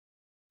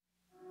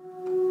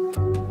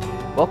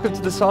Welcome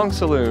to the Song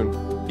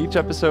Saloon. Each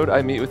episode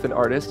I meet with an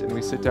artist and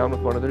we sit down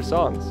with one of their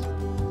songs.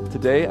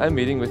 Today I'm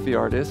meeting with the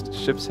artist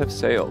Ships Have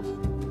Sailed.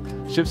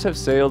 Ships Have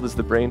Sailed is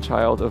the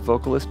brainchild of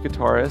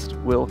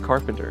vocalist-guitarist Will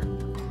Carpenter.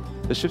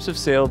 The Ships Have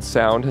Sailed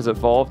sound has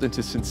evolved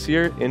into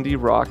sincere indie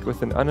rock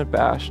with an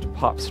unabashed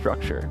pop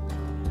structure.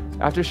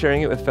 After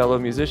sharing it with fellow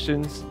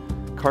musicians,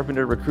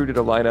 Carpenter recruited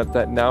a lineup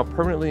that now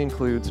permanently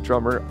includes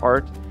drummer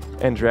Art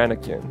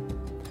Andranikian.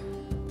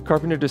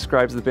 Carpenter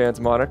describes the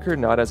band's moniker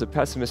not as a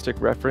pessimistic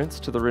reference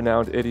to the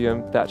renowned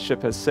idiom "that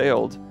ship has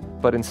sailed,"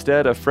 but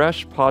instead a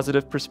fresh,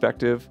 positive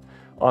perspective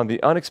on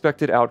the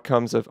unexpected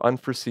outcomes of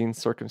unforeseen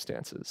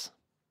circumstances.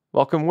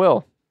 Welcome,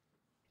 Will.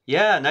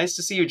 Yeah, nice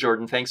to see you,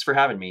 Jordan. Thanks for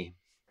having me.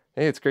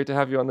 Hey, it's great to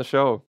have you on the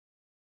show.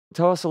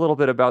 Tell us a little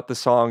bit about the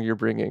song you're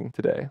bringing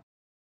today.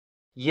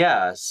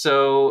 Yeah,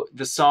 so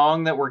the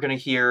song that we're going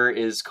to hear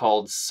is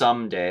called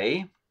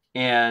Someday,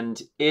 and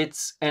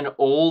it's an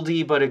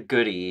oldie but a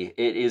goodie.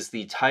 It is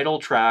the title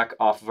track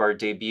off of our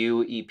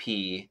debut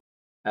EP,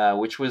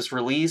 which was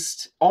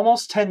released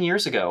almost 10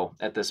 years ago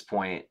at this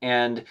point.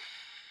 And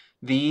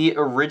the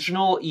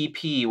original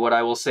EP, what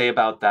I will say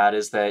about that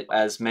is that,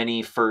 as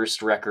many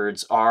first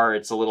records are,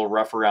 it's a little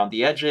rough around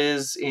the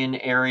edges in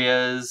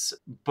areas,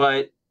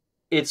 but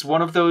it's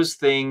one of those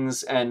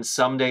things, and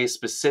Someday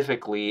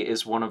specifically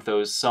is one of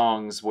those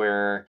songs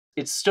where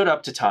it stood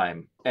up to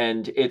time,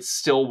 and it's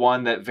still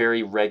one that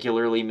very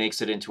regularly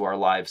makes it into our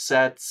live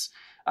sets.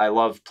 I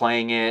love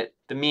playing it.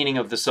 The meaning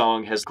of the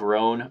song has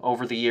grown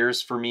over the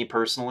years for me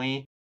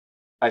personally.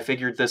 I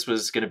figured this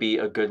was going to be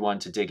a good one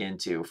to dig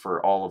into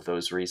for all of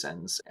those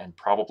reasons, and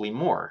probably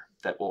more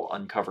that we'll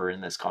uncover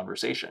in this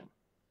conversation.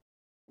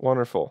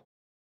 Wonderful.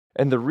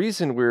 And the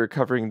reason we're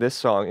covering this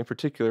song in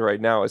particular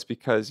right now is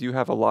because you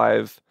have a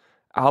live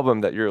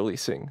album that you're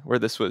releasing where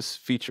this was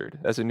featured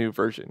as a new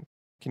version.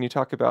 Can you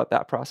talk about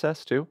that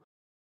process too?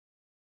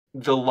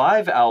 The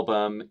live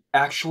album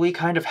actually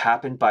kind of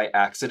happened by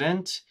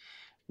accident.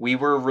 We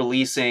were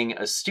releasing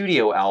a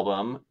studio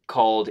album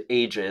called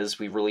Ages.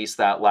 We released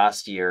that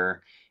last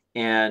year.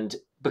 And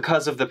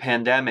because of the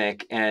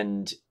pandemic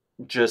and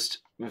just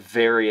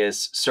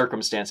various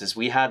circumstances,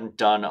 we hadn't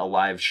done a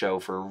live show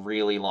for a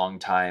really long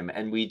time.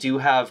 And we do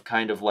have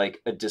kind of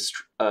like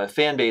a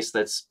fan base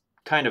that's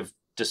kind of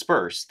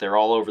dispersed. They're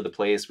all over the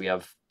place. We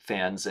have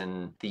fans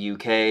in the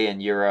UK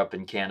and Europe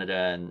and Canada.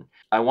 And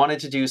I wanted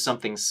to do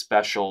something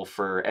special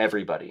for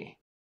everybody.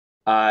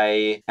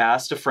 I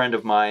asked a friend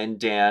of mine,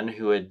 Dan,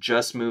 who had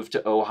just moved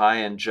to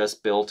Ojai and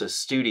just built a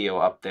studio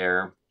up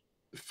there.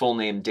 Full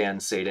name Dan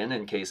Sadin,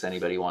 in case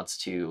anybody wants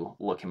to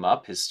look him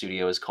up. His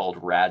studio is called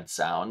Rad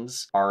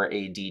Sounds,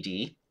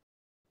 RADD.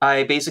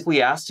 I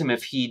basically asked him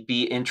if he'd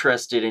be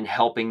interested in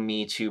helping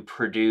me to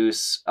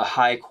produce a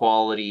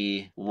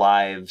high-quality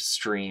live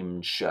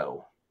streamed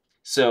show.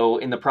 So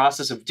in the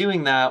process of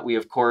doing that, we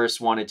of course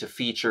wanted to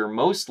feature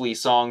mostly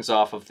songs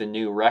off of the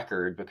new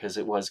record because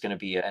it was going to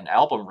be an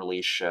album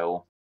release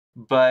show.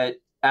 But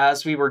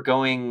as we were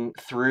going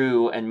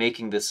through and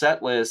making the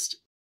set list,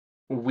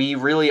 we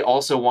really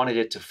also wanted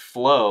it to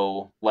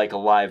flow like a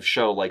live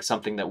show, like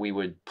something that we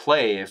would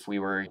play if we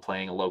were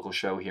playing a local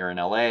show here in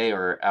LA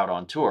or out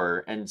on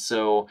tour. And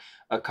so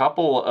a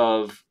couple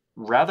of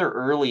rather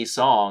early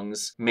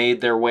songs made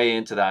their way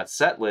into that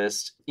set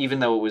list, even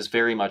though it was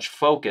very much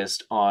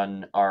focused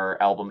on our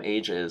album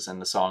Ages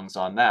and the songs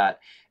on that.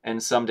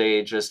 And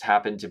Someday just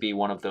happened to be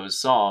one of those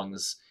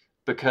songs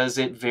because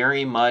it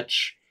very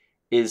much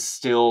is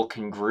still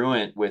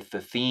congruent with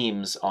the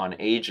themes on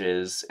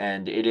Ages,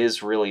 and it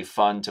is really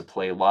fun to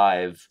play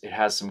live. It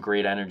has some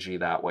great energy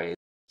that way.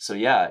 So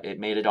yeah, it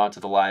made it onto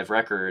the live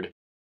record.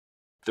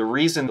 The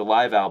reason the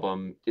live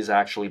album is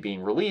actually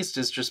being released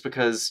is just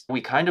because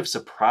we kind of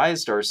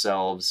surprised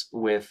ourselves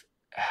with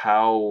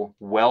how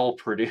well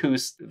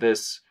produced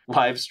this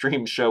live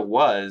stream show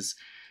was.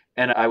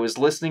 And I was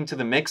listening to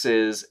the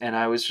mixes and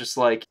I was just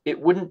like,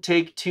 it wouldn't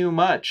take too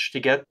much to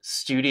get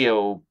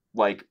studio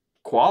like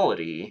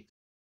quality.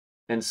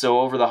 And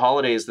so over the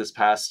holidays this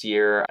past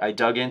year, I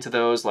dug into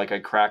those, like I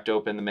cracked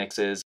open the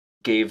mixes,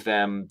 gave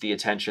them the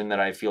attention that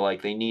I feel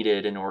like they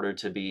needed in order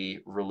to be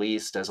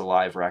released as a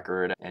live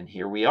record. And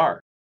here we are.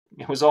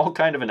 It was all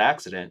kind of an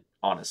accident,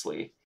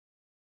 honestly.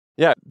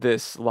 Yeah,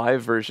 this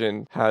live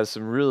version has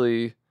some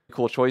really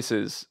cool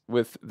choices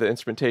with the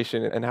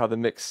instrumentation and how the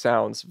mix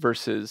sounds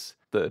versus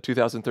the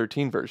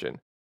 2013 version.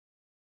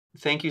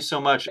 Thank you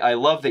so much. I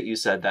love that you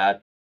said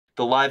that.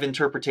 The live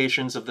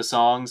interpretations of the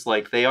songs,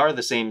 like they are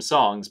the same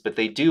songs, but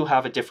they do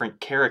have a different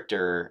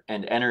character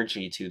and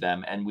energy to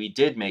them. And we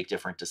did make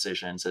different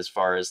decisions as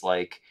far as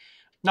like,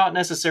 not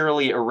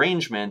necessarily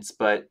arrangements,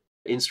 but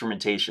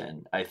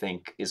instrumentation, I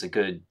think is a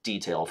good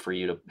detail for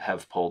you to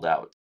have pulled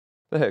out.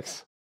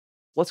 Thanks.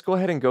 Let's go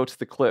ahead and go to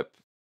the clip,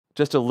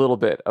 just a little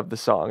bit of the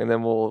song, and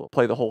then we'll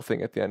play the whole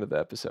thing at the end of the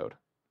episode.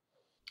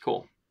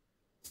 Cool.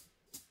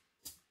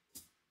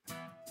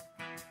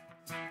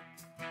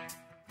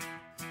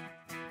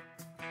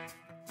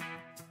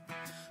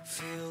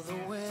 Feel the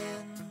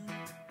wind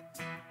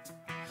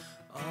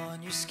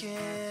on your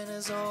skin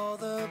as all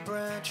the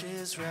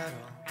branches rattle.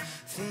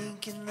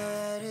 thinking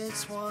that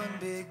it's one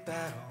big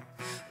battle.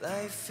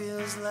 Life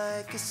feels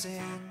like a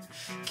sin,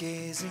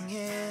 gazing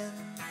in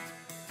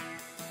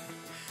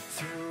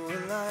through a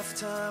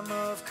lifetime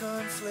of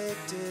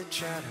conflicted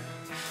chatter,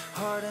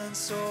 heart and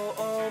soul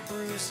all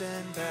bruised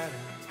and battered.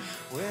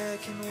 Where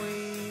can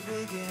we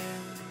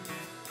begin?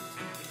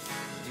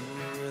 You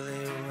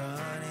really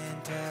run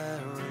in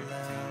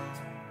parallel,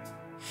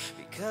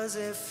 because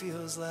it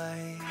feels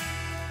like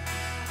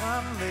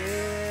I'm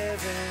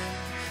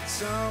living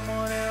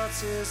someone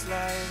else's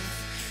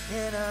life,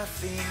 and I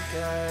think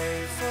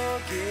I've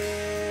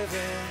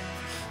forgiven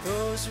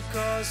those who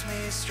caused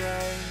me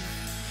strife.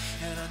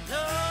 And I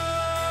know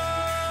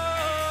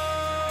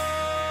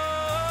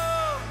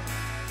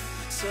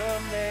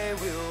someday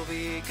we'll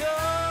be gone,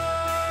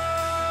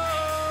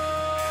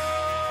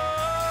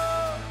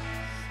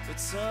 but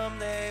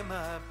someday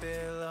might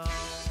belong.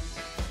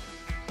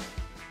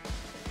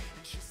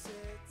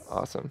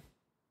 Awesome.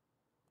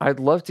 I'd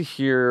love to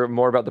hear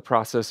more about the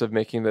process of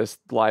making this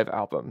live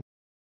album.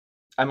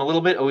 I'm a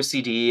little bit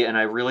OCD, and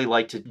I really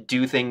like to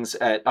do things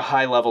at a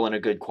high level and a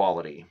good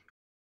quality.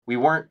 We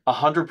weren't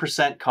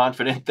 100%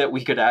 confident that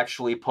we could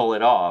actually pull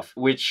it off,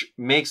 which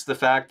makes the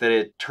fact that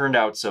it turned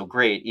out so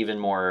great even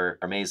more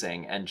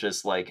amazing, and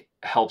just like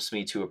helps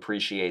me to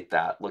appreciate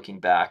that looking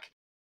back.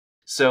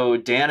 So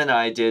Dan and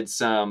I did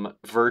some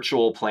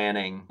virtual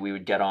planning. We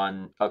would get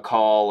on a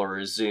call or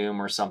a Zoom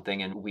or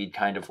something, and we'd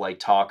kind of like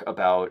talk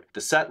about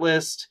the set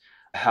list,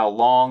 how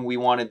long we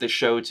wanted the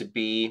show to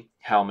be,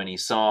 how many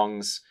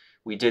songs.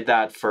 We did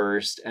that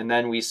first, and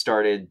then we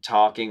started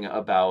talking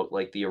about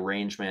like the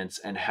arrangements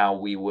and how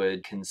we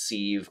would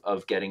conceive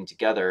of getting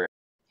together.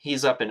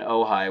 He's up in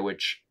Ojai,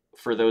 which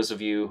for those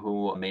of you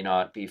who may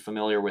not be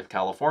familiar with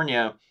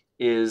California,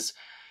 is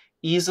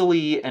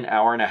easily an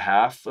hour and a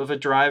half of a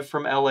drive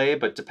from LA,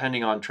 but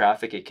depending on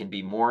traffic, it can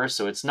be more.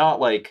 So it's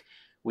not like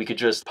we could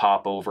just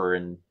pop over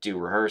and do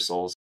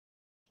rehearsals.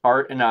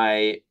 Art and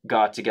I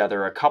got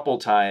together a couple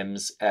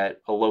times at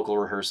a local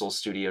rehearsal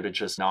studio to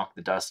just knock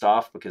the dust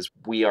off, because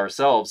we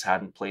ourselves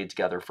hadn't played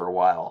together for a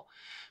while.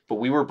 But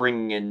we were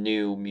bringing in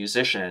new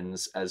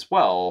musicians as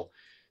well.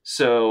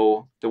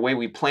 So the way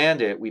we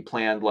planned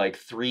like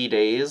 3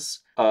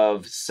 days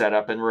of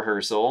setup and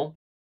rehearsal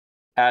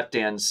at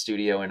Dan's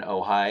studio in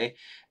Ojai,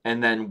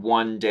 and then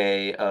 1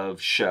 day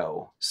of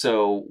show.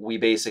 So we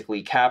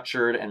basically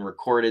captured and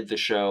recorded the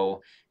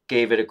show,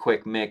 gave it a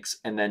quick mix,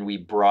 and then we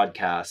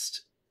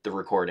broadcast the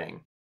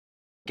recording.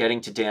 Getting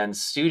to Dan's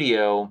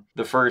studio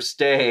the first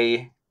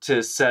day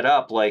to set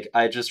up, like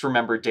I just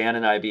remember Dan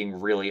and I being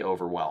really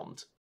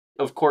overwhelmed.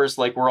 Of course,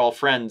 like we're all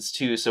friends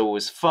too, so it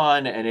was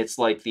fun, and it's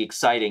like the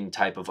exciting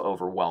type of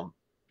overwhelm.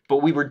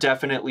 But we were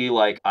definitely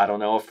like, I don't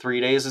know if 3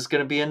 days is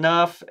going to be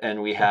enough,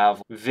 and we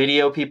have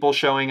video people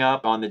showing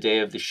up on the day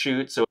of the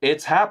shoot, so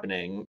it's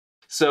happening.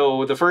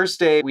 So the first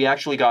day we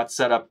actually got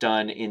setup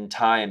done in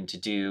time to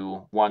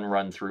do one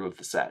run through of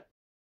the set.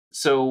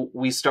 So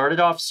we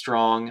started off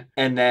strong,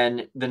 and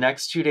then the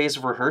next 2 days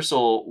of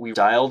rehearsal, we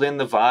dialed in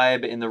the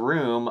vibe in the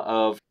room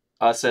of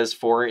us as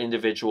 4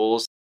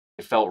 individuals.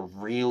 It felt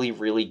really,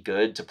 really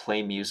good to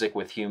play music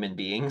with human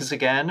beings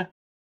again.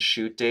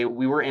 Shoot day,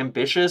 we were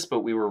ambitious,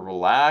 but we were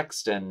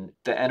relaxed, and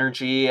the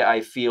energy,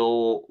 I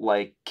feel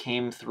like,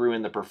 came through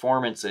in the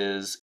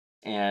performances.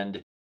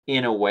 And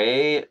in a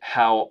way,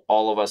 how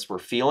all of us were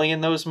feeling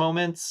in those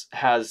moments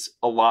has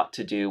a lot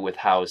to do with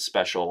how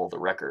special the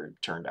record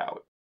turned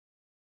out.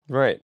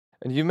 Right.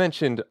 And you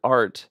mentioned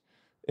Art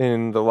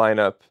in the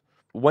lineup.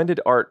 When did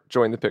Art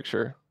join the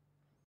picture?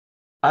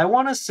 I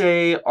want to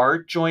say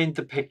Art joined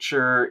the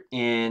picture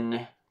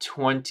in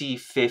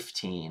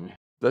 2015.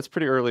 That's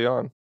pretty early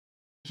on.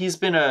 He's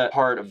been a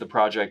part of the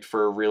project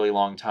for a really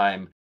long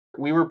time.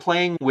 We were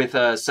playing with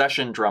a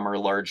session drummer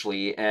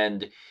largely,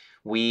 and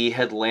we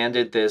had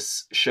landed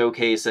this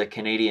showcase at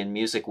Canadian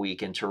Music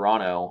Week in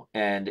Toronto,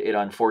 and it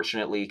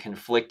unfortunately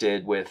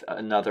conflicted with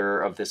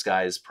another of this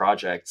guy's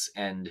projects,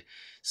 and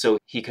so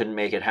he couldn't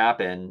make it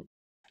happen.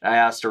 I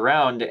asked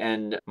around,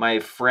 and my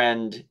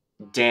friend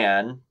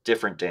Dan,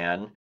 different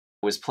Dan,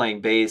 was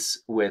playing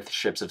bass with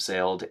Ships Have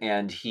Sailed,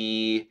 and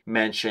he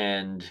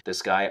mentioned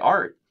this guy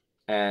Art,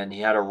 and he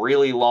had a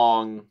really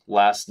long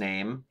last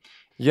name.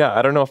 Yeah,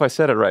 I don't know if I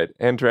said it right.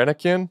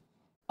 Andranikian?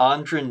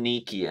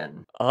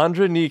 Andranikian.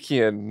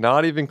 Andranikian,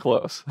 not even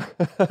close.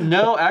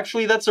 No,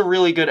 actually, that's a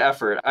really good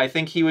effort. I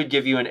think he would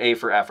give you an A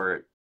for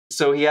effort.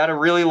 So he had a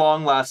really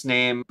long last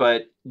name,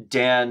 but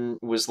Dan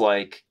was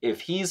like,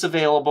 if he's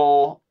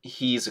available,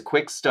 he's a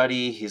quick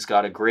study, he's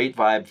got a great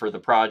vibe for the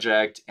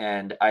project,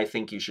 and I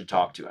think you should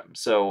talk to him.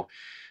 So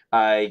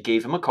I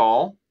gave him a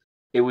call.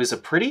 It was a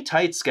pretty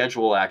tight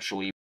schedule,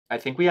 actually. I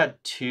think we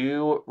had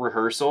 2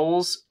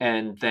 rehearsals,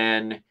 and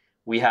then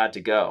we had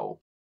to go.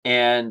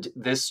 And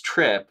this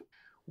trip,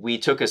 we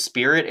took a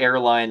Spirit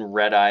Airline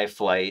red-eye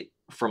flight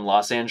from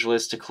Los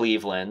Angeles to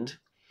Cleveland.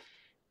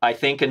 I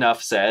think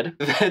enough said.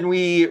 Then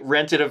we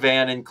rented a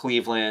van in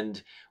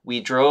Cleveland. We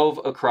drove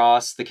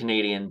across the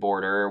Canadian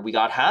border. We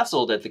got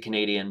hassled at the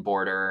Canadian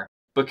border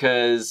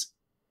because,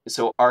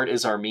 so Art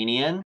is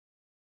Armenian,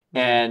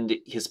 And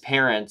his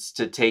parents,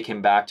 to take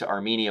him back to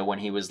Armenia when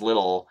he was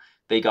little,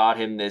 they got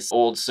him this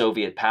old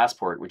Soviet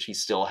passport, which he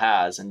still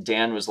has. And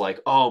Dan was like,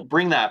 oh,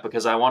 bring that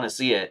because I want to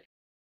see it.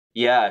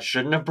 Yeah,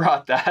 shouldn't have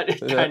brought that.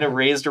 It kind of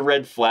raised a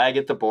red flag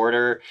at the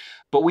border.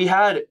 But we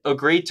had a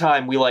great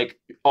time. We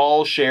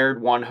all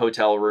shared one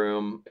hotel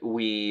room.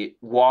 We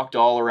walked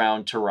all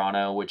around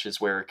Toronto, which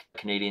is where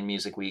Canadian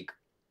Music Week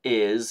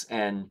is,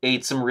 and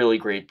ate some really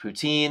great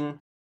poutine.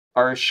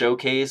 Our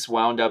showcase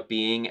wound up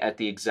being at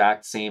the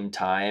exact same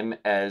time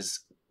as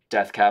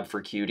Death Cab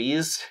for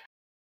Cuties.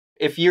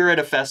 If you're at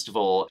a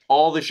festival,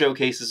 all the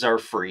showcases are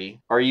free.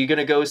 Are you going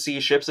to go see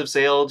Ships Have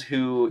Sailed,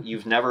 who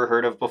you've never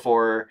heard of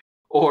before?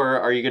 Or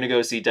are you going to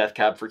go see Death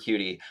Cab for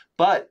Cutie?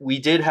 But we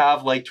did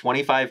have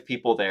 25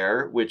 people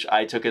there, which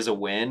I took as a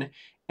win.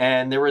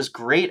 And there was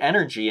great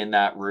energy in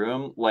that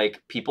room.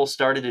 People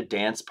started a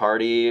dance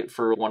party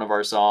for one of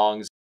our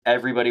songs.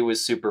 Everybody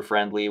was super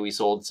friendly. We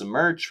sold some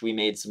merch. We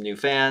made some new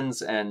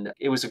fans. And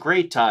it was a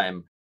great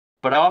time.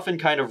 But I often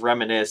kind of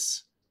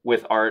reminisce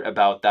with art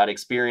about that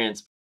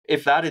experience.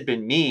 If that had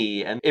been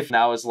me, and if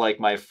that was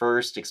my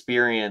first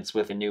experience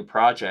with a new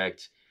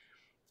project,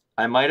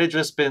 I might have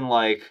just been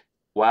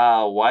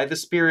wow, why the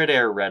Spirit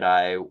Air Red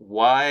Eye?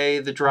 Why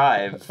the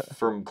drive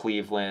from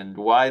Cleveland?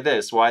 Why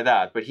this? Why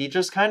that? But he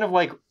just kind of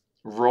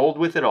rolled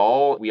with it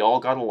all. We all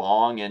got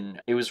along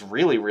and it was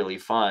really, really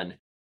fun.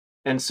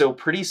 And so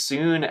pretty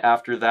soon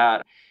after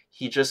that,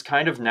 he just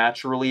kind of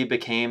naturally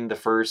became the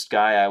first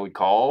guy I would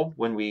call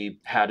when we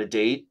had a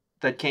date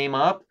that came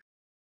up.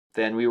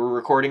 Then we were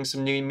recording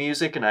some new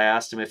music and I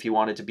asked him if he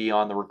wanted to be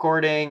on the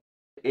recording.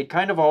 It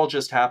kind of all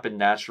just happened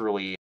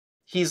naturally.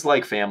 He's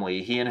like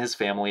family. He and his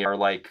family are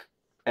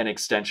an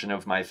extension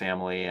of my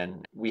family,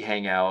 and we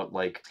hang out.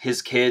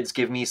 His kids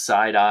give me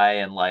side eye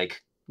and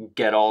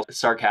get all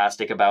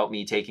sarcastic about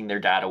me taking their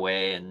dad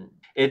away, and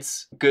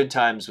it's good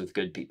times with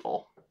good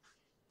people.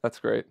 That's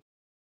great.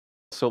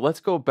 So let's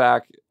go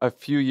back a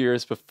few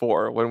years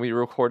before when we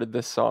recorded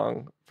this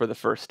song for the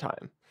first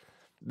time.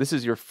 This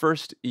is your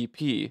first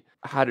EP.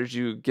 How did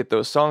you get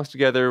those songs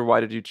together?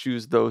 Why did you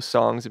choose those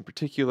songs in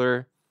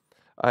particular?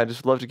 I'd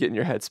just love to get in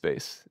your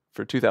headspace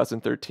for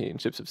 2013,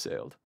 Ships Have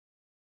Sailed.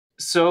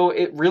 So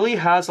it really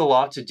has a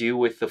lot to do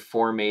with the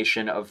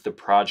formation of the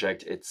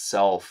project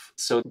itself.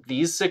 So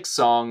these 6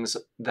 songs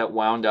that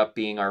wound up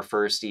being our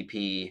first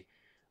EP,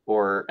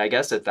 or I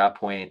guess at that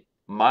point,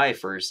 my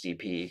first EP,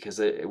 because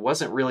it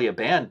wasn't really a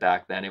band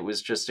back then. It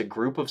was just a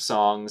group of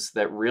songs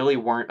that really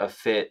weren't a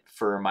fit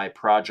for my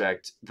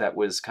project that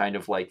was kind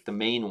of the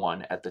main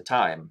one at the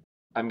time.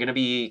 I'm going to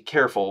be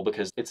careful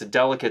because it's a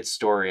delicate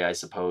story, I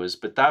suppose,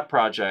 but that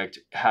project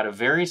had a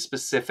very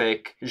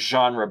specific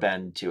genre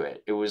bend to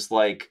it. It was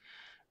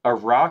a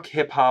rock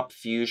hip-hop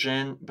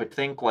fusion, but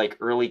think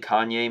early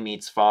Kanye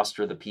meets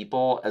Foster the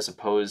People as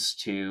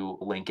opposed to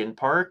Linkin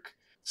Park.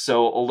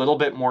 So a little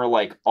bit more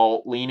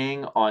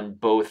alt-leaning on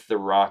both the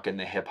rock and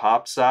the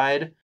hip-hop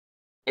side.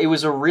 It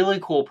was a really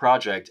cool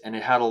project and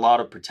it had a lot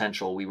of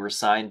potential. We were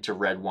signed to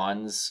Red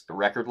One's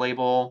record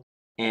label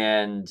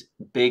and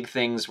big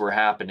things were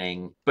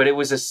happening, but it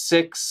was a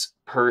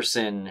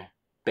 6-person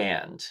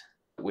band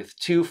with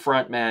 2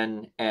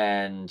 frontmen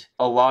and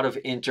a lot of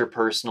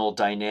interpersonal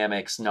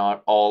dynamics,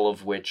 not all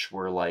of which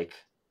were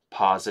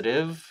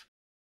positive.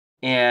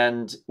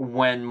 And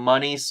when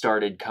money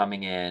started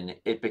coming in,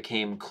 it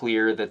became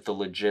clear that the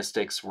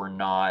logistics were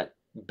not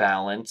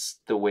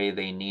balanced the way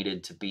they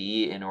needed to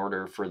be in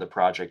order for the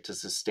project to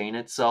sustain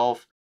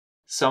itself.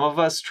 Some of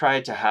us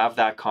tried to have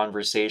that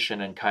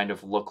conversation and kind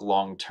of look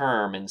long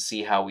term and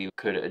see how we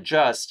could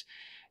adjust.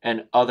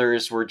 And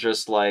others were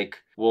just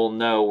well,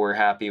 no, we're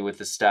happy with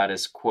the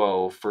status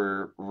quo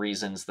for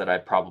reasons that I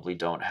probably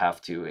don't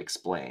have to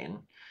explain.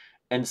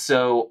 And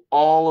so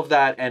all of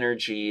that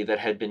energy that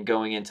had been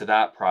going into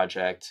that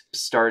project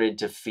started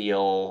to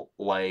feel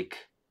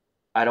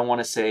I don't want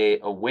to say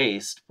a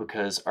waste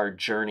because our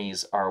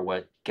journeys are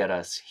what get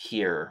us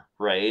here,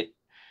 right?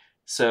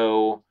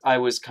 So I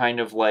was kind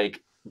of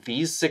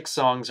these 6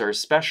 songs are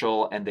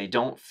special and they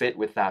don't fit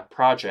with that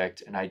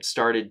project. And I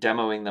started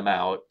demoing them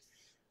out.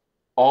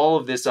 All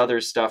of this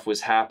other stuff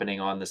was happening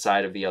on the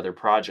side of the other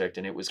project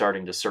and it was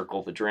starting to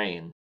circle the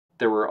drain.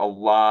 There were a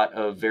lot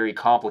of very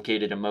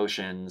complicated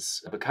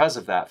emotions because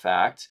of that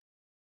fact.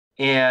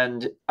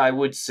 And I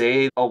would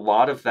say a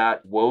lot of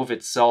that wove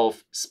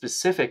itself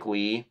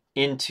specifically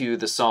into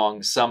the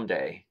song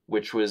Someday,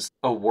 which was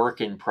a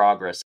work in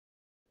progress.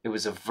 It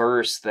was a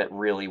verse that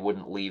really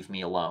wouldn't leave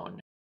me alone.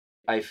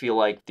 I feel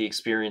like the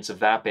experience of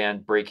that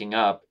band breaking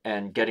up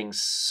and getting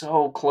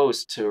so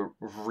close to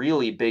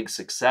really big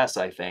success,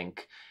 I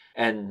think,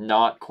 and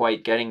not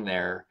quite getting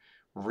there,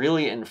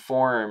 really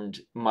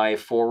informed my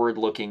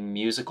forward-looking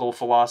musical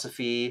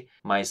philosophy,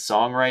 my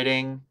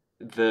songwriting,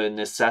 the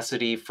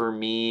necessity for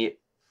me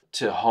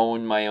to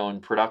hone my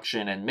own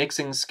production and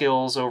mixing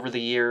skills over the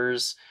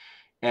years,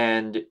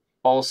 and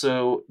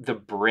also the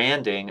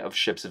branding of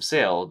Ships Have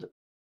Sailed.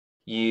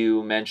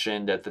 You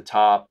mentioned at the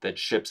top that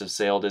Ships Have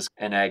Sailed is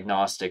an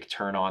agnostic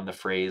turn on the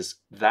phrase,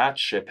 that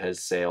ship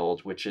has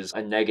sailed, which is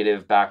a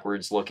negative,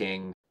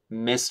 backwards-looking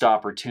missed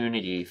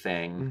opportunity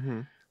thing. Mm-hmm.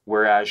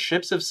 Whereas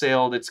Ships Have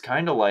Sailed, it's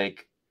kind of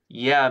like,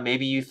 yeah,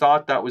 maybe you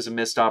thought that was a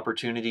missed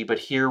opportunity, but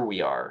here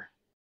we are.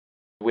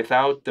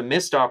 Without the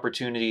missed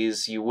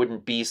opportunities, you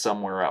wouldn't be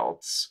somewhere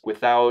else.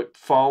 Without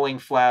falling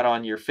flat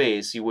on your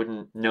face, you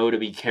wouldn't know to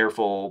be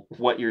careful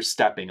what you're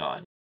stepping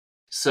on.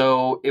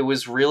 So it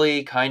was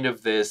really kind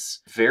of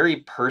this very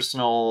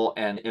personal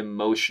and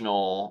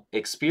emotional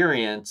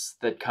experience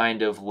that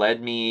kind of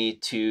led me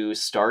to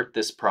start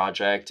this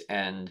project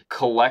and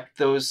collect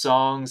those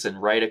songs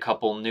and write a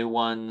couple new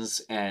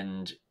ones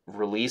and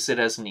release it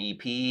as an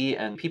EP.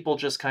 And people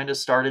just kind of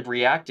started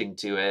reacting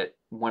to it.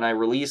 When I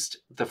released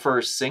the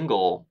first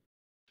single,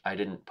 I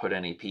didn't put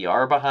any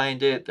PR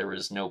behind it. There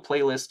was no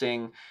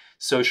playlisting.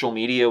 Social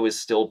media was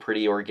still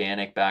pretty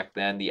organic back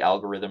then. The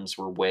algorithms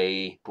were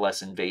way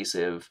less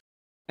invasive.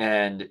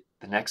 And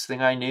the next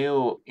thing I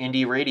knew,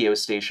 indie radio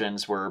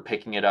stations were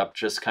picking it up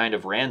just kind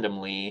of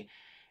randomly.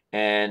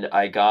 And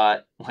I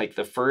got like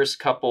the first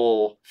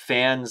couple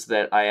fans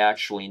that I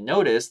actually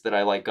noticed that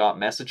I like got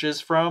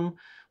messages from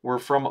were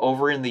from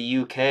over in the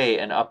UK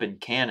and up in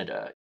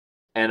Canada.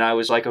 And I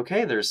was like,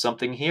 okay, there's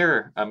something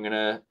here. I'm going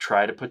to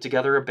try to put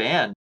together a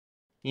band.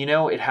 You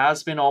know, it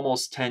has been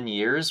almost 10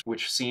 years,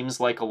 which seems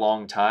like a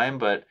long time,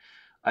 but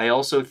I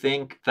also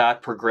think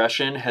that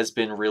progression has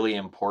been really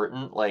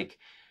important. Like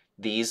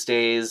these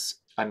days,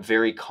 I'm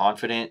very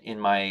confident in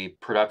my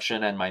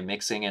production and my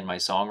mixing and my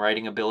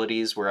songwriting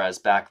abilities, whereas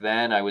back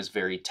then I was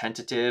very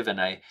tentative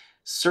and I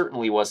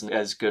certainly wasn't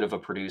as good of a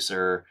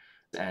producer.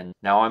 And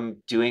now I'm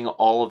doing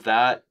all of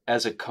that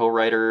as a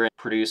co-writer,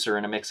 producer,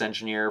 and a mix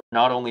engineer,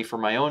 not only for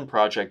my own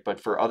project,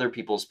 but for other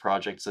people's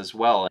projects as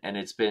well. And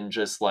it's been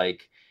just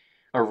like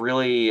a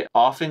really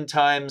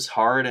oftentimes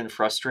hard and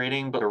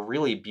frustrating, but a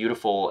really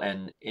beautiful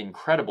and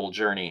incredible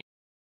journey.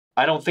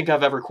 I don't think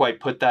I've ever quite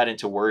put that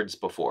into words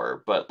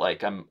before, but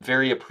like I'm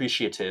very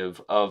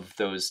appreciative of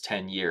those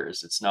 10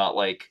 years. It's not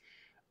like,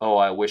 oh,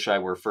 I wish I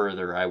were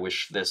further, I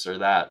wish this or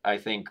that. I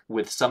think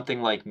with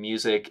something like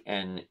music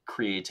and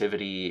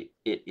creativity,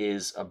 it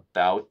is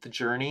about the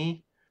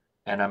journey.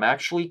 And I'm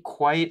actually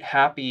quite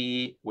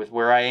happy with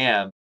where I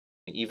am.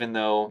 Even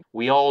though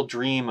we all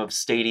dream of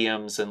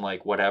stadiums and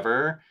like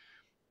whatever,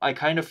 I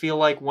kind of feel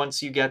like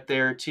once you get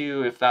there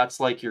too, if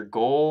that's like your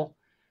goal,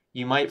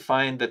 you might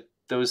find that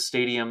those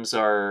stadiums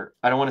are,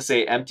 I don't want to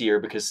say emptier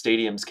because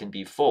stadiums can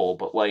be full,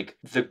 but like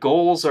the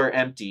goals are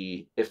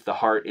empty if the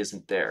heart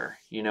isn't there.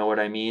 You know what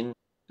I mean?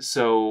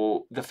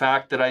 So the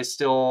fact that I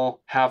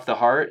still have the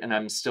heart and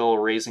I'm still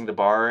raising the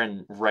bar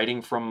and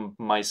writing from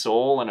my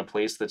soul in a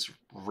place that's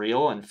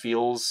real and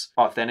feels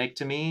authentic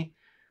to me,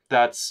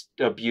 that's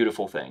a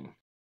beautiful thing.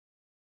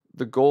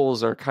 The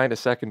goals are kind of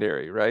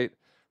secondary, right?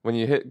 When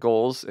you hit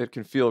goals, it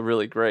can feel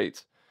really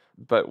great.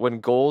 But when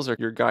goals are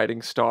your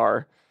guiding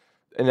star,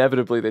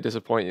 inevitably they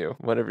disappoint you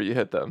whenever you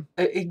hit them.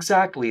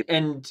 Exactly.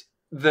 And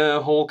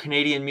the whole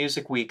Canadian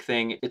Music Week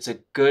thing, it's a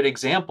good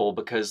example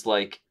because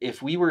like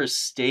if we were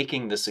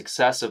staking the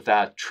success of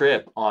that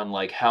trip on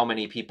like how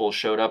many people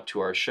showed up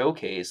to our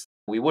showcase,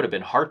 we would have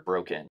been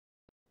heartbroken.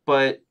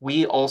 But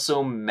we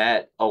also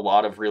met a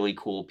lot of really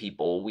cool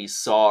people. We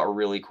saw a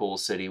really cool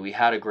city. We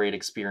had a great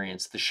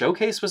experience. The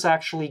showcase was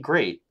actually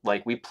great.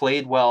 Like we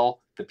played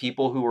well. The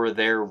people who were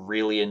there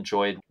really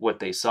enjoyed what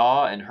they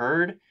saw and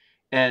heard.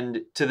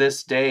 And to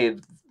this day,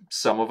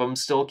 some of them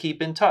still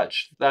keep in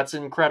touch. That's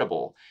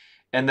incredible.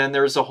 And then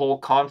there's a whole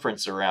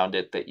conference around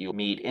it that you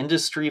meet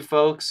industry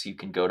folks. You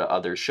can go to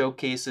other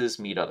showcases,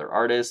 meet other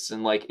artists.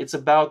 And like it's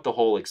about the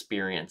whole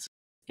experience.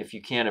 If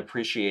you can't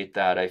appreciate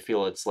that, I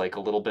feel it's like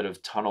a little bit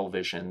of tunnel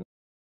vision.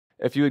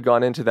 If you had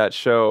gone into that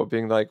show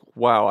being like,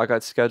 wow, I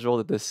got scheduled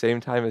at the same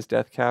time as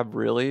Death Cab,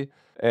 really?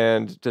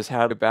 And just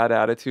had a bad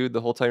attitude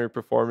the whole time you're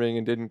performing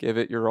and didn't give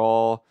it your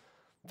all,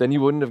 then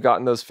you wouldn't have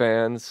gotten those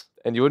fans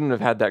and you wouldn't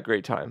have had that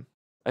great time.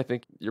 I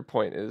think your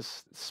point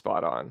is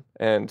spot on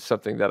and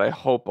something that I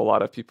hope a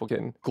lot of people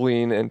can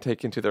glean and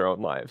take into their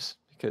own lives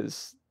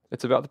because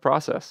it's about the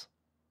process.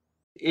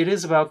 It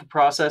is about the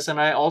process. And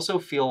I also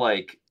feel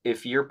like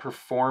if you're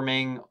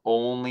performing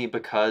only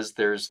because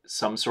there's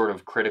some sort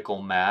of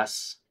critical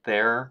mass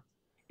there,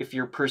 if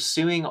you're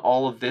pursuing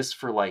all of this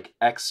for like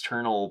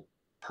external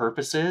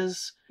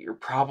purposes, you're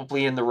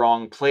probably in the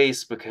wrong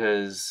place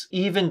because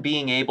even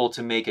being able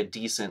to make a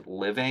decent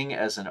living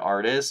as an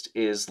artist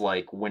is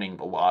like winning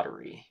the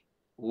lottery,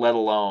 let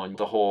alone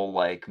the whole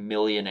like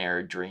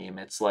millionaire dream.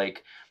 It's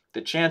like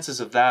the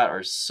chances of that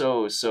are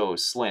so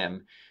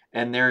slim.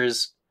 And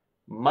there's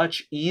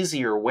much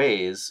easier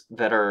ways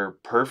that are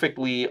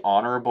perfectly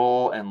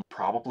honorable and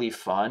probably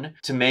fun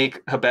to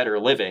make a better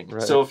living.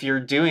 Right. So if you're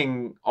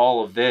doing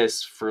all of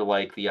this for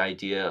like the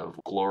idea of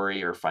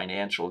glory or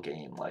financial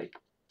gain, like,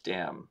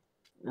 damn,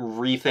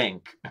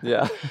 rethink.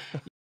 Yeah.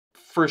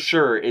 For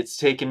sure, it's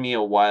taken me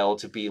a while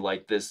to be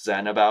like this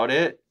zen about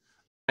it.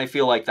 I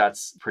feel like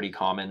that's pretty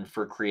common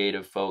for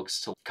creative folks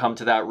to come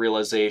to that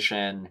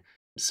realization.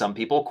 Some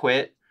people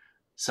quit.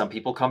 Some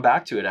people come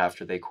back to it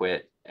after they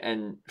quit.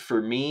 And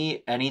for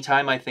me,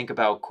 anytime I think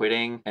about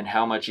quitting and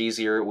how much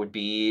easier it would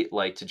be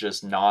like to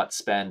just not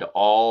spend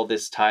all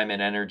this time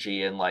and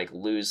energy and like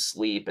lose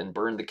sleep and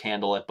burn the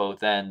candle at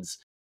both ends,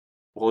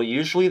 well,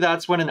 usually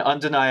that's when an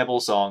undeniable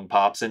song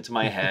pops into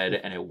my head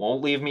and it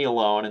won't leave me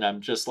alone. And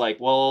I'm just like,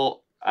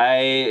 well,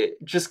 I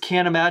just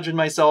can't imagine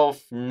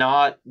myself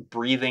not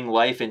breathing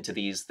life into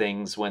these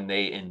things when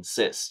they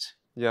insist.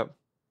 Yep.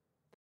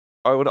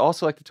 I would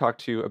also like to talk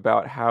to you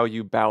about how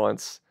you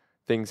balance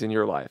things in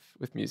your life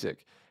with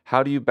music.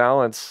 How do you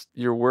balance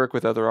your work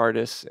with other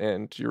artists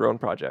and your own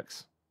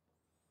projects?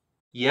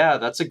 Yeah,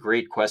 that's a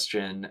great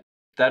question.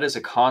 That is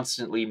a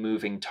constantly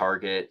moving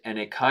target and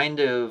it kind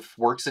of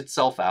works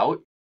itself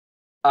out.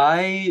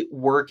 I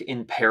work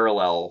in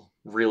parallel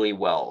really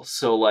well.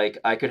 So, like,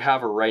 I could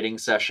have a writing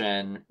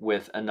session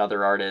with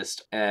another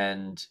artist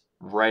and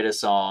write a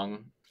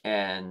song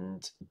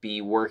and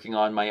be working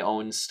on my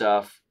own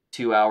stuff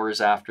 2 hours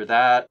after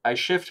that. I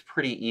shift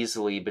pretty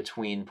easily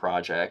between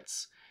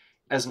projects.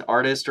 As an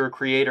artist or a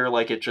creator,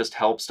 like, it just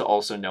helps to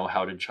also know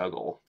how to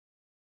juggle.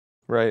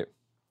 Right.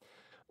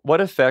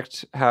 What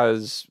effect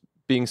has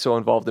being so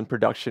involved in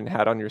production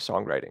had on your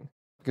songwriting?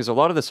 Because a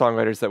lot of the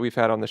songwriters that we've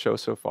had on the show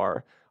so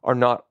far are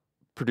not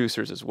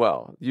producers as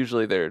well.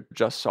 Usually they're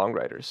just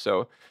songwriters.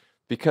 So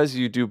because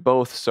you do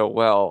both so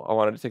well, I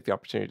wanted to take the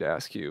opportunity to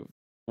ask you,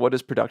 what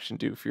does production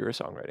do for your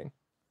songwriting?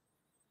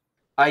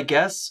 I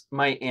guess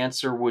my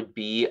answer would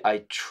be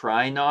I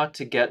try not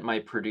to get my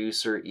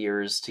producer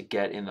ears to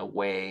get in the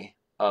way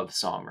of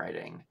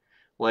songwriting.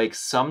 Like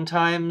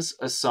sometimes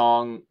a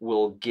song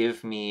will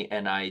give me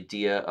an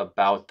idea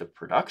about the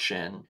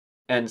production.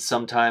 And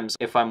sometimes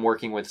if I'm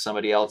working with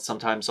somebody else,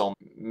 sometimes I'll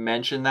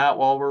mention that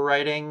while we're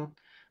writing.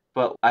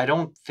 But I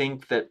don't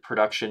think that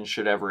production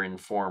should ever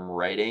inform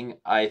writing.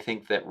 I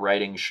think that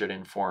writing should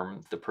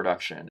inform the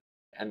production.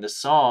 And the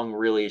song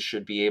really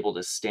should be able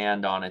to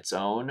stand on its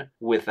own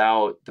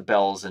without the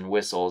bells and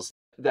whistles.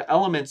 The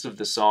elements of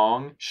the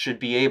song should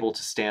be able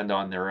to stand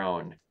on their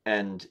own.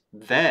 And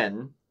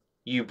then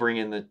you bring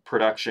in the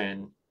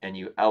production and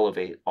you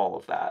elevate all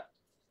of that.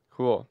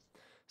 Cool.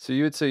 So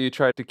you would say you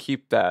try to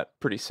keep that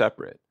pretty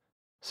separate.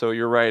 So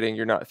you're writing,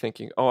 you're not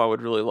thinking, oh, I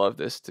would really love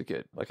this to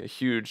get like a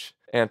huge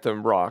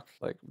anthem rock.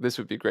 Like this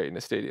would be great in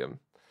a stadium.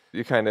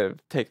 You kind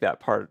of take that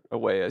part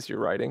away as you're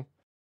writing.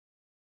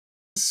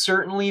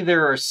 Certainly,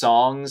 there are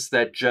songs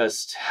that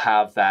just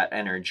have that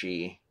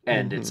energy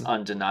and it's Mhm.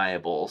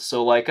 undeniable.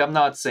 So, like, I'm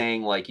not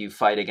saying like you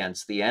fight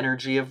against the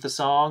energy of the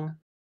song,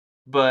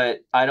 but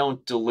I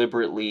don't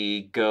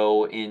deliberately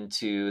go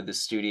into the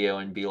studio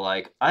and be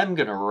like, I'm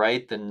going to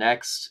write the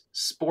next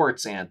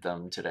sports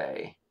anthem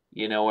today.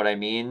 You know what I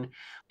mean?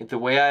 The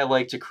way I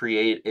like to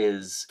create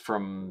is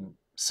from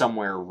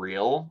somewhere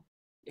real.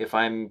 If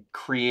I'm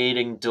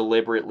creating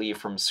deliberately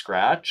from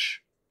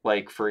scratch,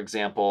 like for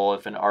example,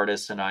 if an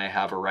artist and I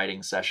have a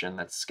writing session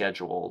that's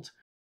scheduled,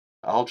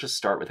 I'll just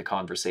start with a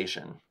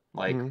conversation.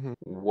 Like, Mhm.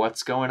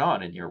 what's going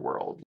on in your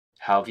world?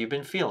 How have you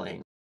been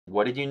feeling?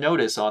 What did you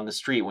notice on the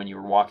street when you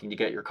were walking to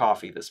get your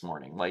coffee this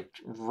morning? Like,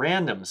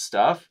 random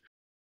stuff.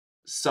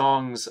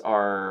 Songs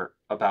are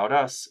about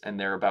us and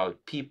they're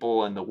about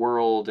people and the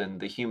world and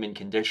the human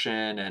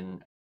condition.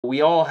 And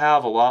we all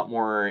have a lot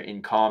more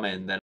in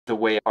common than the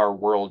way our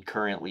world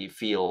currently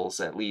feels,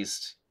 at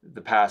least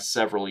the past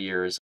several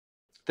years.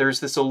 There's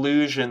this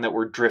illusion that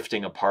we're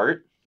drifting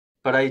apart,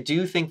 but I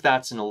do think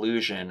that's an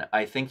illusion.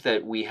 I think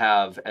that we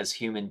have, as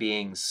human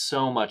beings,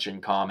 so much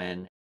in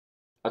common.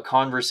 A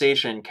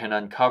conversation can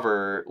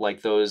uncover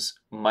like those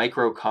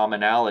micro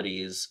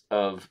commonalities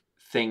of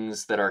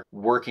things that are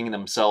working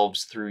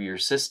themselves through your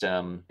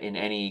system in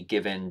any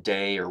given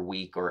day or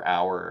week or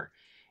hour.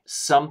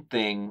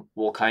 Something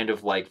will kind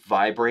of like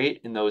vibrate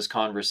in those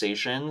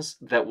conversations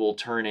that will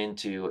turn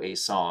into a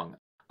song.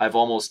 I've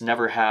almost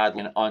never had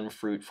an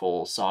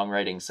unfruitful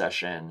songwriting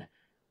session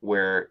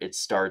where it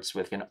starts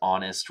with an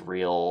honest,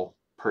 real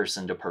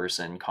person to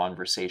person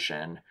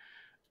conversation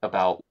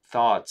about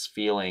thoughts,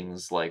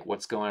 feelings, like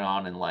what's going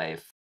on in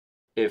life.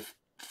 If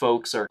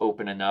folks are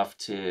open enough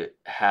to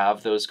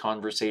have those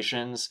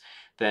conversations,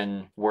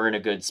 then we're in a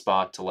good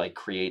spot to like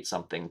create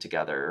something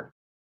together.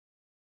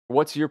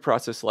 What's your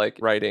process like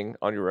writing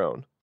on your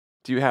own?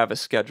 Do you have a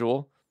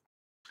schedule?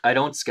 I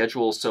don't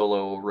schedule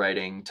solo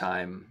writing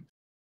time.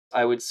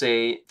 I would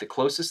say the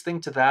closest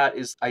thing to that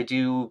is I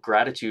do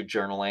gratitude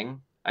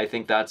journaling. I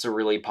think that's a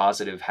really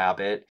positive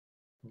habit.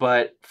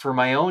 But for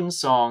my own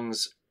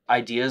songs,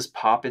 ideas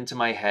pop into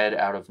my head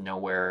out of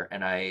nowhere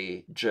and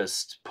I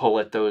just pull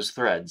at those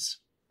threads.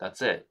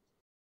 That's it.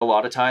 A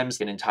lot of times,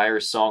 an entire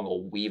song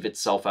will weave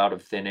itself out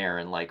of thin air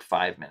in like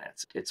 5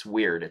 minutes. It's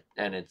weird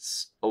and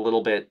it's a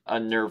little bit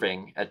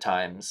unnerving at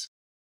times.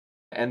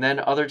 And then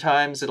other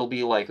times, it'll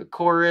be like a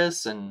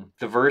chorus and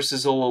the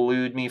verses will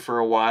elude me for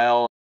a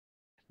while.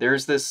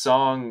 There's this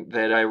song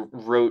that I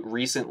wrote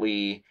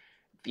recently.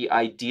 The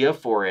idea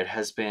for it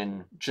has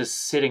been just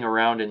sitting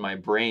around in my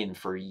brain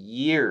for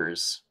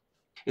years.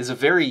 is a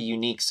very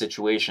unique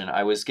situation.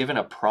 I was given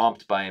a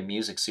prompt by a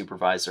music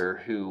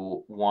supervisor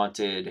who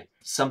wanted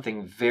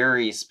something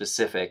very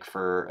specific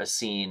for a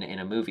scene in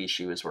a movie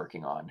she was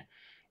working on.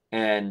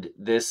 And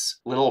this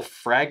little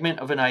fragment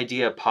of an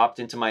idea popped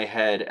into my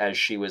head as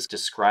she was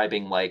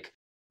describing, like,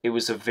 it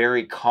was a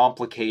very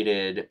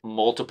complicated,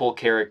 multiple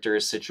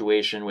characters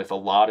situation with a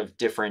lot of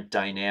different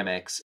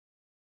dynamics.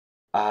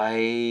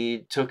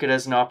 I took it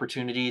as an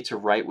opportunity to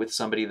write with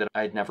somebody that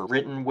I'd never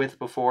written with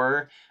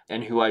before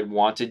and who I'd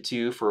wanted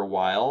to for a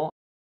while.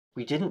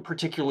 We didn't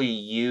particularly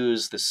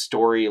use the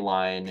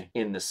storyline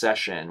in the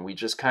session. We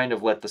just kind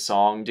of let the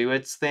song do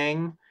its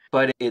thing,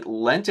 but it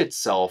lent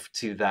itself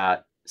to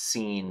that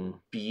scene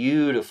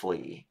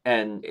beautifully,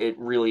 and it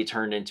really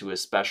turned into a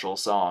special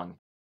song.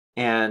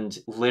 And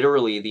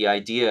literally, the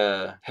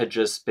idea had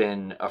just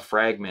been a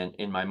fragment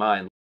in my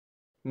mind.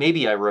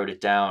 Maybe I wrote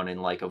it down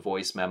in like a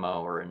voice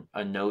memo or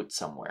a note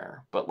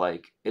somewhere, but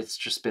like it's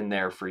just been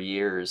there for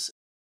years.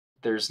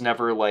 There's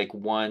never like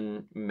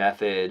one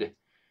method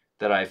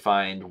that I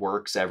find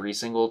works every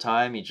single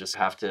time. You just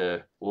have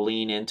to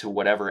lean into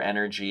whatever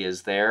energy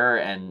is there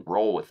and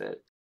roll with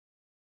it.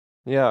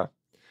 Yeah.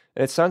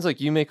 And it sounds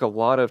like you make a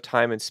lot of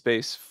time and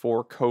space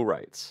for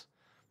co-writes.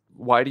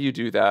 Why do you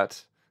do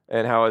that?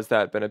 And how has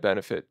that been a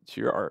benefit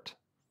to your art?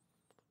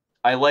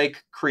 I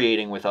like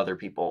creating with other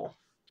people.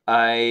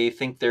 I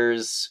think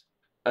there's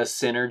a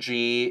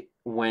synergy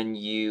when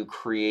you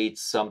create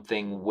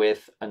something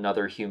with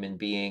another human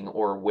being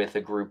or with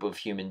a group of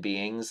human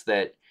beings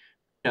that,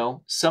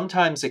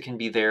 sometimes it can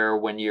be there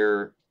when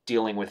you're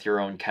dealing with your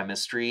own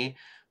chemistry,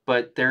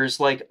 but there's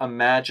like a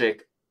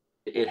magic.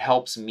 It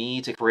helps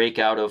me to break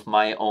out of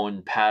my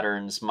own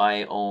patterns,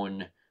 my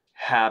own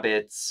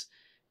habits.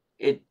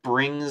 It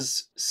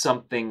brings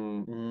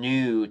something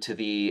new to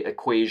the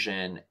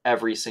equation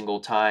every single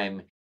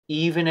time,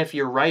 even if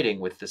you're writing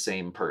with the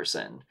same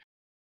person.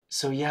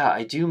 So yeah,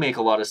 I do make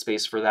a lot of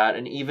space for that.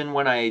 And even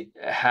when I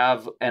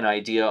have an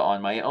idea on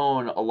my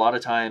own, a lot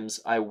of times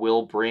I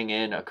will bring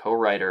in a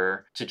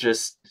co-writer to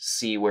just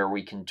see where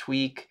we can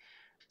tweak,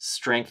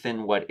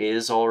 strengthen what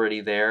is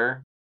already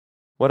there.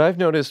 What I've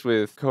noticed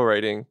with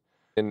co-writing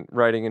and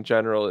writing in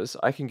general is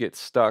I can get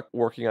stuck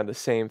working on the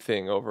same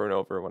thing over and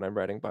over when I'm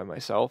writing by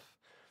myself.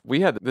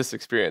 We had this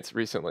experience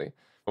recently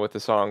with the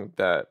song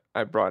that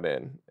I brought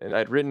in, and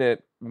I'd written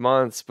it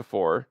months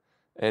before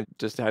and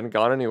just hadn't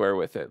gone anywhere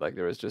with it. Like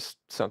there was just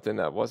something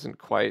that wasn't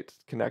quite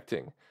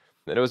connecting.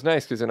 And it was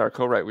nice because in our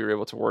co-write, we were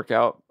able to work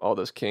out all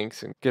those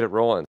kinks and get it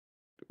rolling.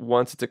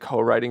 Once it's a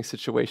co-writing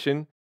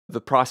situation, the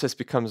process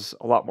becomes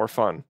a lot more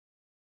fun.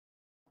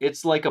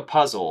 It's like a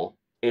puzzle.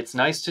 It's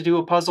nice to do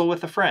a puzzle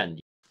with a friend.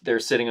 They're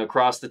sitting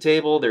across the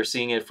table, they're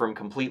seeing it from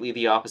completely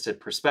the opposite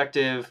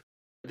perspective.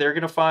 They're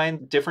going to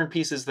find different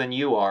pieces than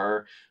you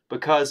are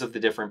because of the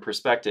different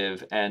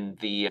perspective, and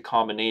the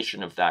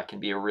combination of that can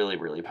be a really,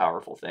 really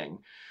powerful thing,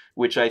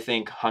 which I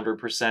think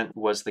 100%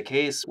 was the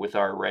case with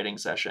our writing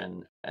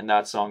session. And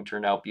that song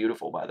turned out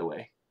beautiful, by the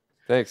way.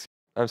 Thanks.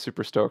 I'm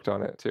super stoked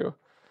on it too.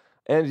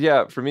 And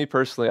yeah, for me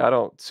personally, I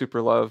don't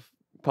super love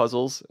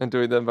puzzles and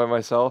doing them by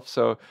myself.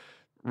 So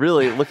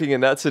really looking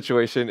in that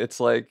situation, it's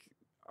like,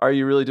 are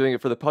you really doing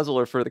it for the puzzle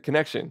or for the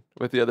connection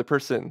with the other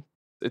person?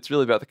 It's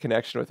really about the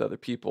connection with other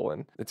people,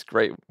 and it's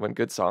great when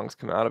good songs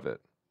come out of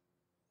it.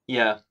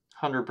 Yeah,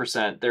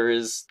 100%. There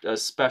is a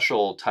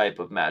special type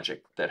of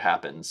magic that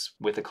happens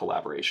with a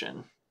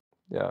collaboration.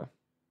 Yeah.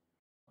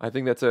 I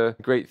think that's a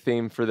great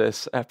theme for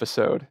this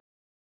episode,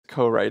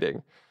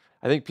 co-writing.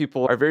 I think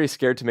people are very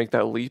scared to make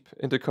that leap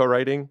into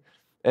co-writing,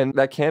 and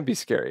that can be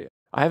scary.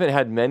 I haven't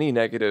had many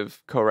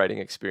negative co-writing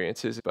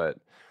experiences, but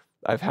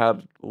I've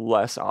had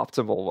less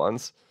optimal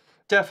ones.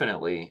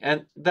 Definitely.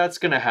 And that's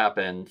going to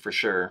happen for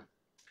sure.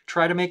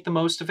 Try to make the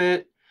most of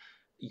it.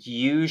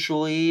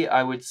 Usually,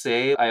 I would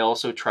say I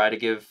also try to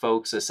give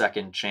folks a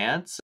second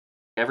chance.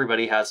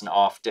 Everybody has an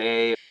off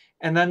day.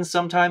 And then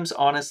sometimes,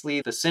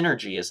 honestly, the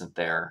synergy isn't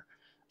there.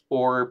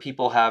 Or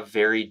people have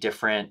very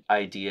different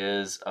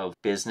ideas of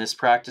business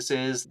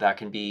practices. That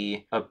can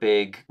be a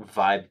big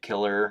vibe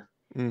killer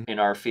in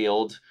our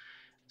field.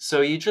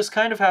 So you just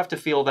kind of have to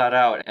feel that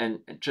out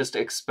and just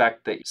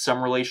expect that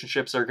some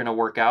relationships are going to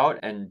work out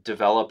and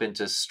develop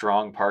into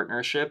strong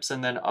partnerships,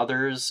 and then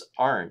others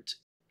aren't.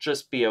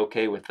 Just be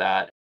okay with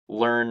that.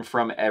 Learn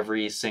from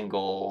every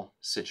single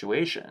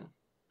situation.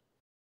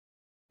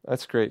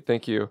 That's great.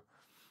 Thank you.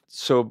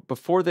 So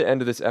before the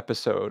end of this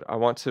episode, I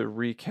want to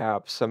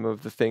recap some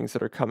of the things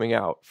that are coming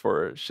out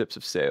for Ships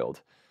Have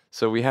Sailed.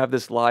 So we have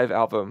this live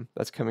album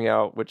that's coming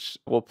out, which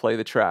we'll play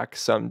the track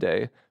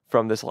someday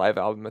from this live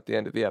album at the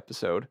end of the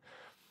episode.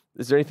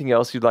 Is there anything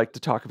else you'd like to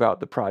talk about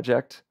the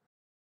project?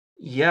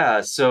 Yeah,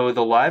 so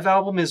the live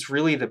album is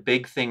really the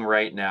big thing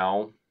right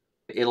now.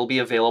 It'll be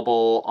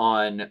available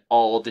on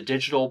all the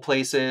digital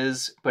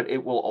places, but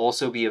it will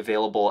also be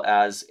available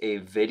as a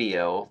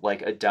video,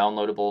 like a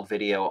downloadable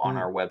video on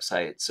our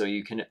website. So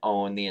you can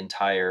own the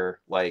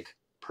entire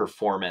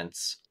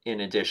performance in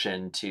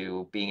addition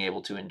to being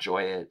able to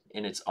enjoy it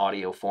in its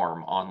audio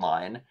form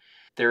online.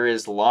 There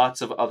is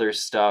lots of other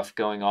stuff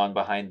going on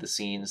behind the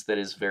scenes that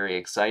is very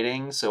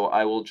exciting. So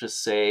I will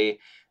just say,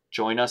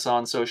 join us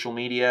on social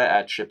media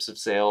at Ships Have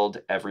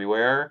Sailed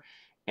everywhere,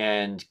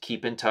 and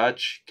keep in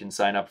touch. You can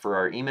sign up for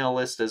our email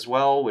list as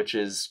well, which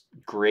is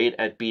great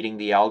at beating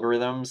the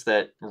algorithms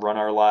that run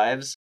our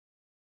lives.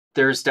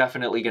 There's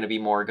definitely going to be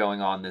more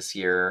going on this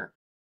year.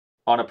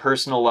 On a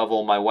personal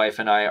level, my wife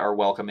and I are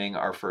welcoming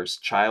our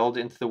first child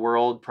into the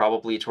world,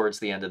 probably towards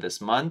the end of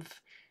this month.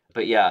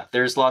 But yeah,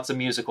 there's lots of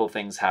musical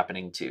things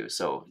happening too,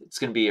 so it's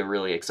going to be a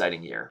really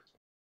exciting year.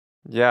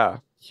 Yeah,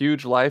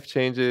 huge life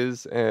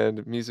changes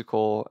and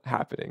musical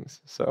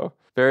happenings. So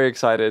very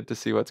excited to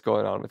see what's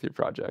going on with your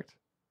project.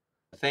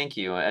 Thank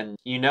you. And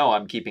you know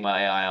I'm keeping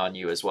my eye on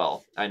you as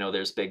well. I know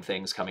there's big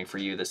things coming for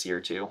you this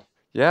year too.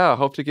 Yeah,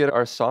 hope to get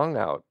our song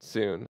out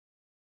soon.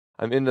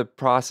 I'm in the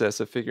process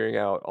of figuring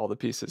out all the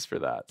pieces for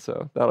that,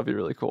 so that'll be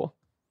really cool.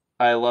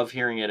 I love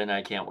hearing it, and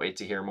I can't wait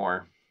to hear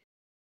more.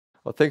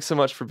 Well, thanks so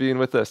much for being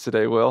with us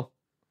today, Will.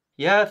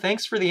 Yeah,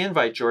 thanks for the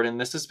invite, Jordan.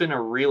 This has been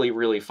a really,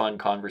 really fun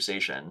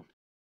conversation.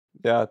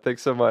 Yeah,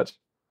 thanks so much.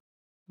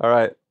 All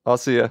right, I'll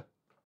see ya.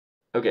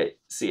 Okay,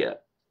 see ya.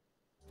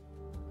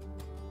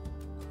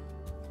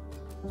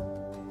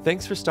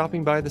 Thanks for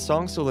stopping by the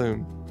Song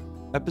Saloon.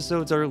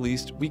 Episodes are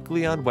released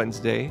weekly on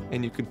Wednesday,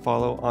 and you can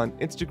follow on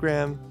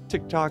Instagram,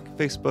 TikTok,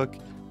 Facebook,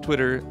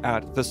 Twitter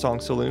at The Song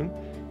Saloon,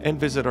 and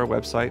visit our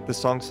website,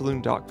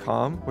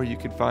 thesongsaloon.com, where you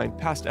can find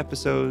past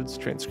episodes,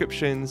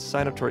 transcriptions,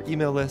 sign up to our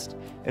email list,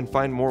 and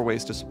find more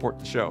ways to support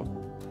the show.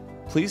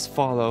 Please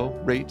follow,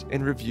 rate,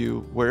 and review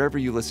wherever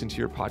you listen to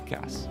your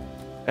podcasts.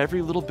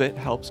 Every little bit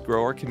helps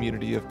grow our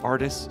community of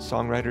artists,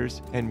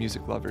 songwriters, and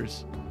music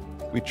lovers.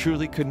 We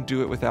truly couldn't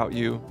do it without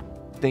you.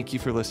 Thank you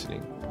for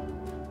listening.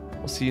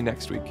 We'll see you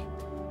next week.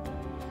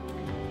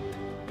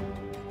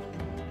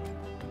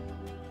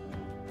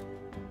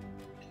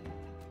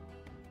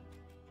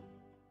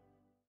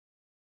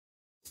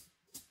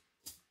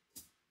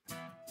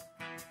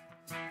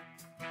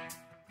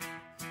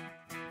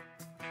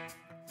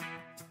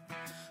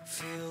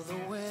 Feel the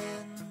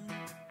wind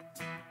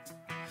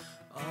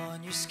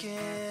on your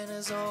skin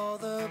as all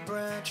the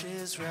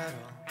branches rattle,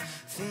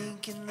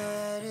 thinking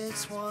that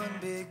it's one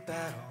big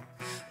battle.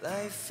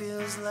 Life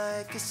feels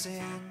like a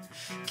sin,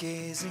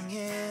 gazing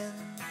in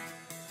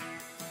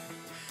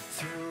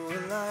through a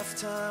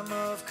lifetime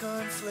of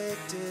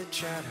conflicted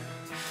chatter,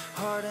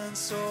 heart and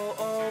soul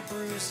all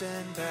bruised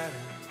and battered.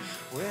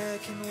 Where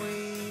can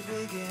we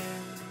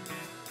begin?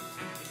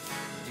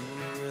 Do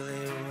we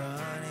really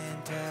run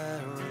in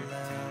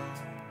parallel?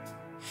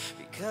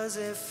 Because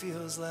it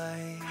feels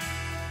like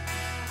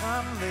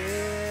I'm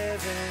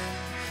living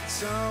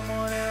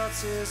someone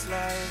else's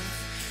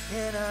life,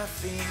 and I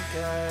think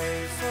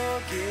I've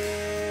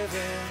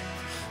forgiven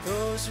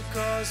those who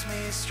caused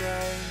me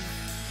strife.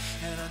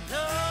 And I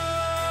know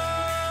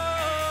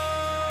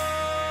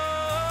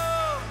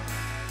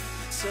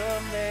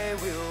someday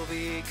we'll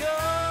be gone,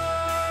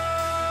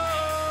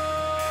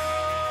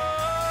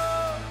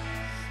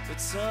 but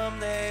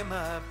someday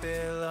might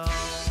belong.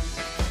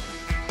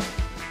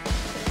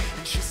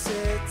 And she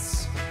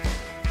sits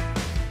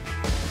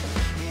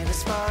in a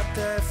spot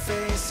that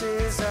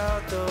faces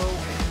out the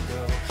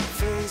window,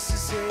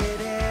 faces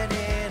hidden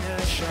in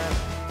her shadow,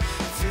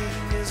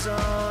 fingers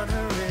on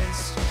her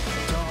wrist,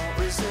 don't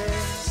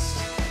resist.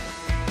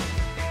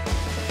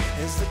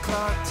 As the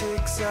clock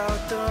ticks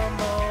out the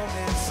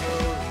moment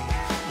slowly,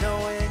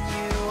 knowing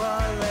you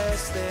are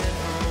less than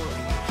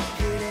holy,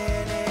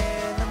 hidden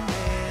in the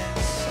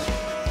mist.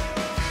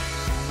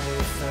 And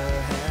if her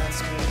hands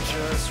could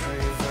just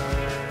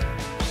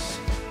reverse,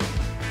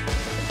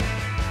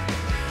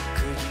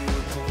 could you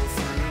pull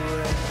through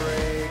and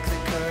break the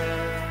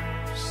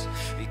curse?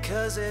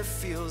 Because it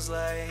feels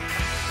like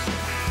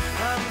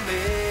I'm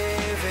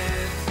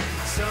living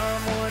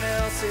someone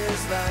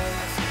else's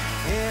life,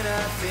 and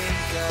I think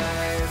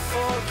I've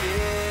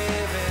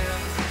forgiven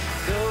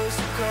those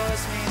who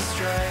caused me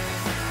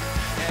strife.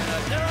 And I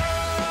know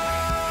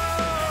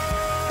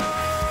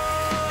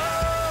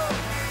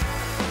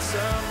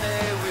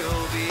someday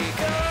we'll be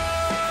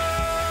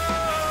gone,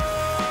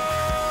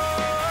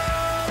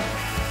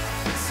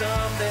 but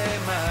someday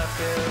might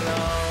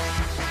belong.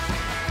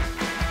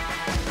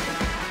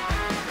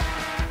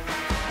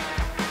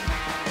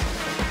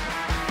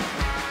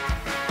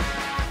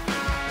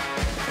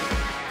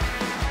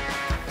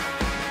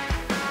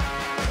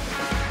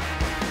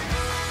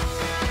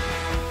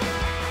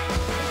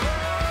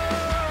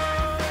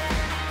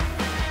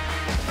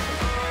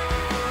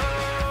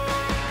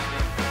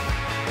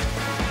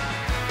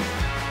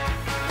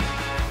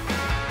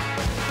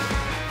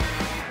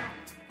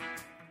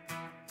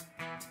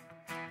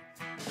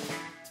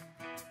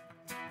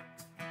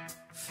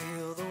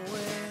 Feel the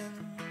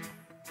wind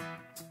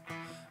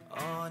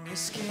on your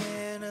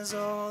skin as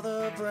all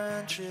the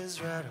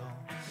branches rattle,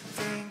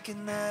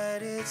 thinking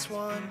that it's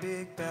one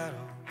big battle.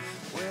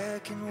 Where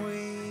can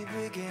we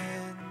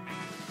begin?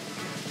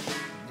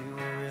 Do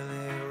we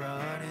really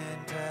run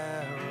in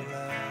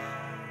parallel?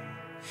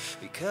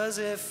 Because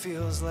it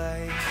feels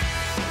like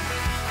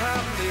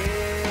I'm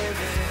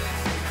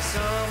living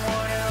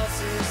someone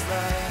else's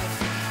life.